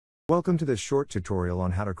Welcome to this short tutorial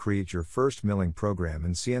on how to create your first milling program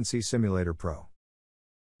in CNC Simulator Pro.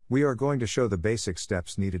 We are going to show the basic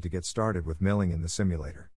steps needed to get started with milling in the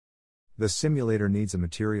simulator. The simulator needs a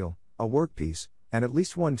material, a workpiece, and at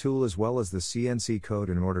least one tool as well as the CNC code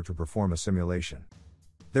in order to perform a simulation.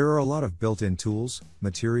 There are a lot of built-in tools,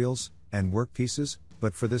 materials, and workpieces,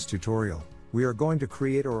 but for this tutorial, we are going to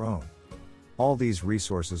create our own. All these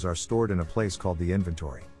resources are stored in a place called the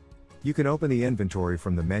inventory. You can open the inventory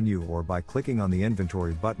from the menu or by clicking on the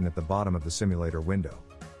inventory button at the bottom of the simulator window.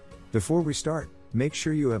 Before we start, make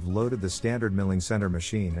sure you have loaded the standard milling center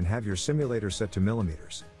machine and have your simulator set to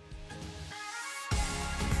millimeters.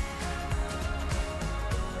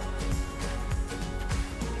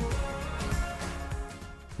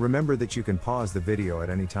 Remember that you can pause the video at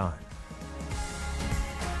any time.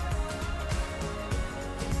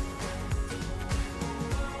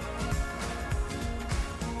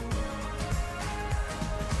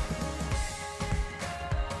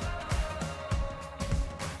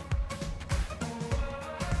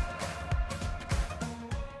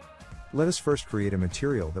 Let us first create a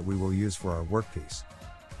material that we will use for our workpiece.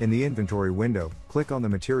 In the inventory window, click on the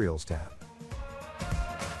Materials tab.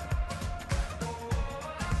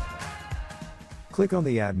 Click on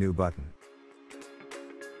the Add New button.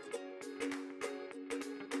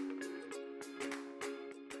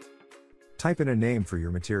 Type in a name for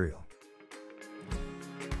your material.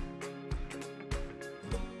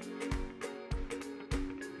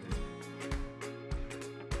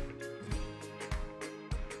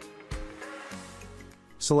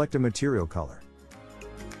 Select a material color.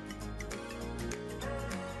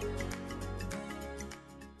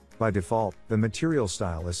 By default, the material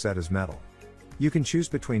style is set as metal. You can choose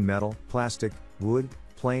between metal, plastic, wood,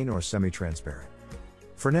 plain or semi-transparent.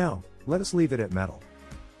 For now, let us leave it at metal.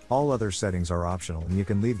 All other settings are optional and you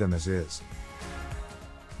can leave them as is.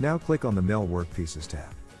 Now click on the Mill Workpieces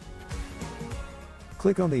tab.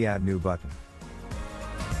 Click on the Add New button.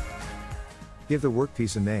 Give the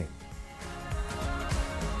workpiece a name.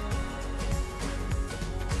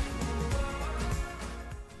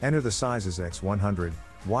 Enter the sizes X100,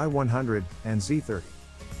 Y100, and Z30.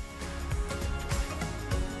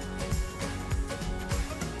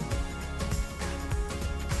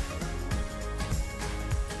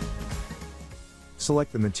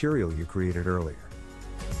 Select the material you created earlier.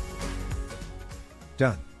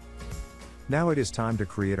 Done. Now it is time to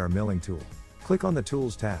create our milling tool. Click on the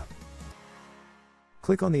Tools tab.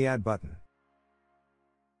 Click on the Add button.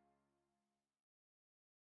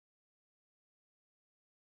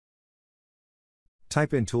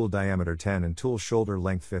 Type in tool diameter 10 and tool shoulder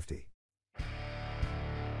length 50.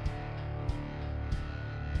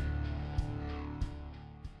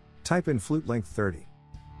 Type in flute length 30.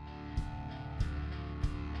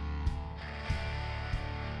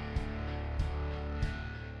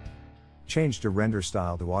 Change to render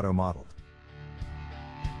style to auto modeled.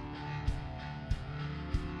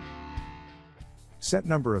 Set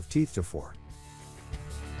number of teeth to 4.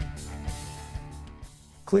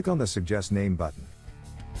 Click on the Suggest Name button.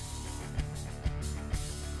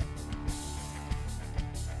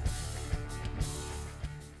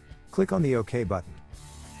 Click on the OK button.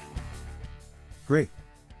 Great!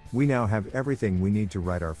 We now have everything we need to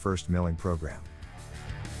write our first milling program.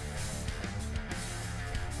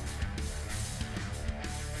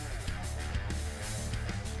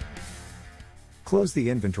 Close the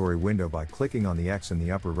inventory window by clicking on the X in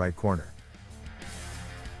the upper right corner.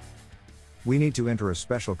 We need to enter a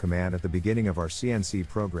special command at the beginning of our CNC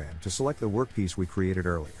program to select the workpiece we created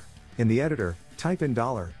earlier. In the editor, type in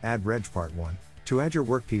 $add reg part 1 to add your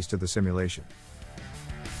workpiece to the simulation.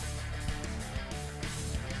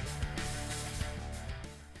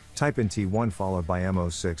 Type in T1 followed by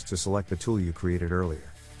M06 to select the tool you created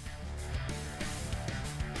earlier.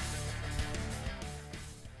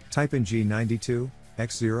 Type in G92,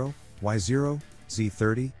 X0, Y0,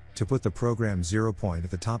 Z30 to put the program 0 point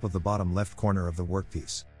at the top of the bottom left corner of the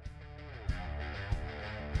workpiece.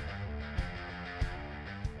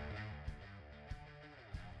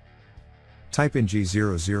 Type in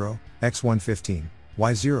G00, X115,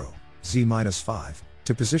 Y0, Z-5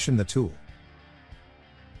 to position the tool.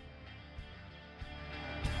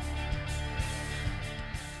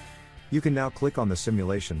 You can now click on the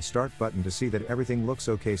Simulation Start button to see that everything looks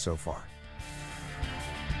okay so far.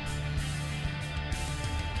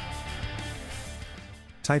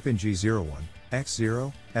 Type in G01,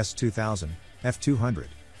 X0, S2000, F200,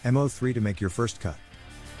 M03 to make your first cut.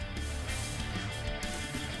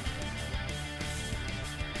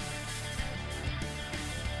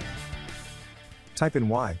 Type in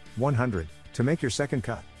Y100 to make your second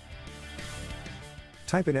cut.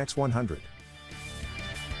 Type in X100.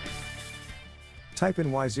 Type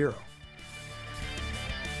in Y0.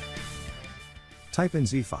 Type in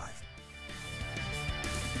Z5.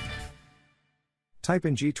 Type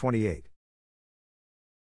in G28.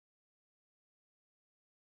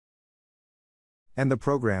 End the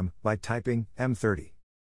program by typing M30.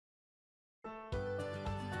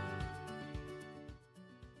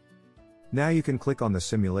 Now you can click on the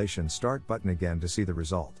Simulation Start button again to see the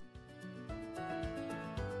result.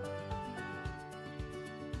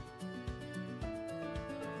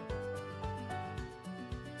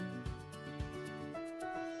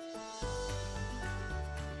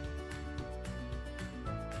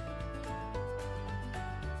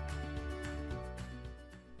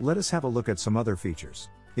 Let us have a look at some other features.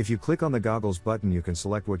 If you click on the goggles button, you can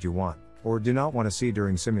select what you want, or do not want to see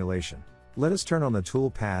during simulation. Let us turn on the tool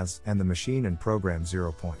paths and the machine and program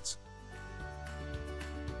 0 points.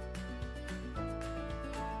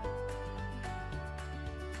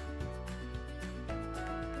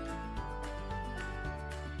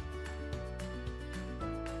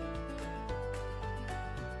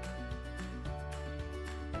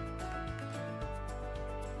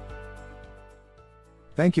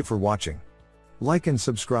 Thank you for watching. Like and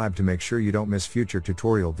subscribe to make sure you don't miss future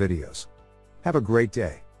tutorial videos. Have a great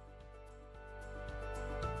day.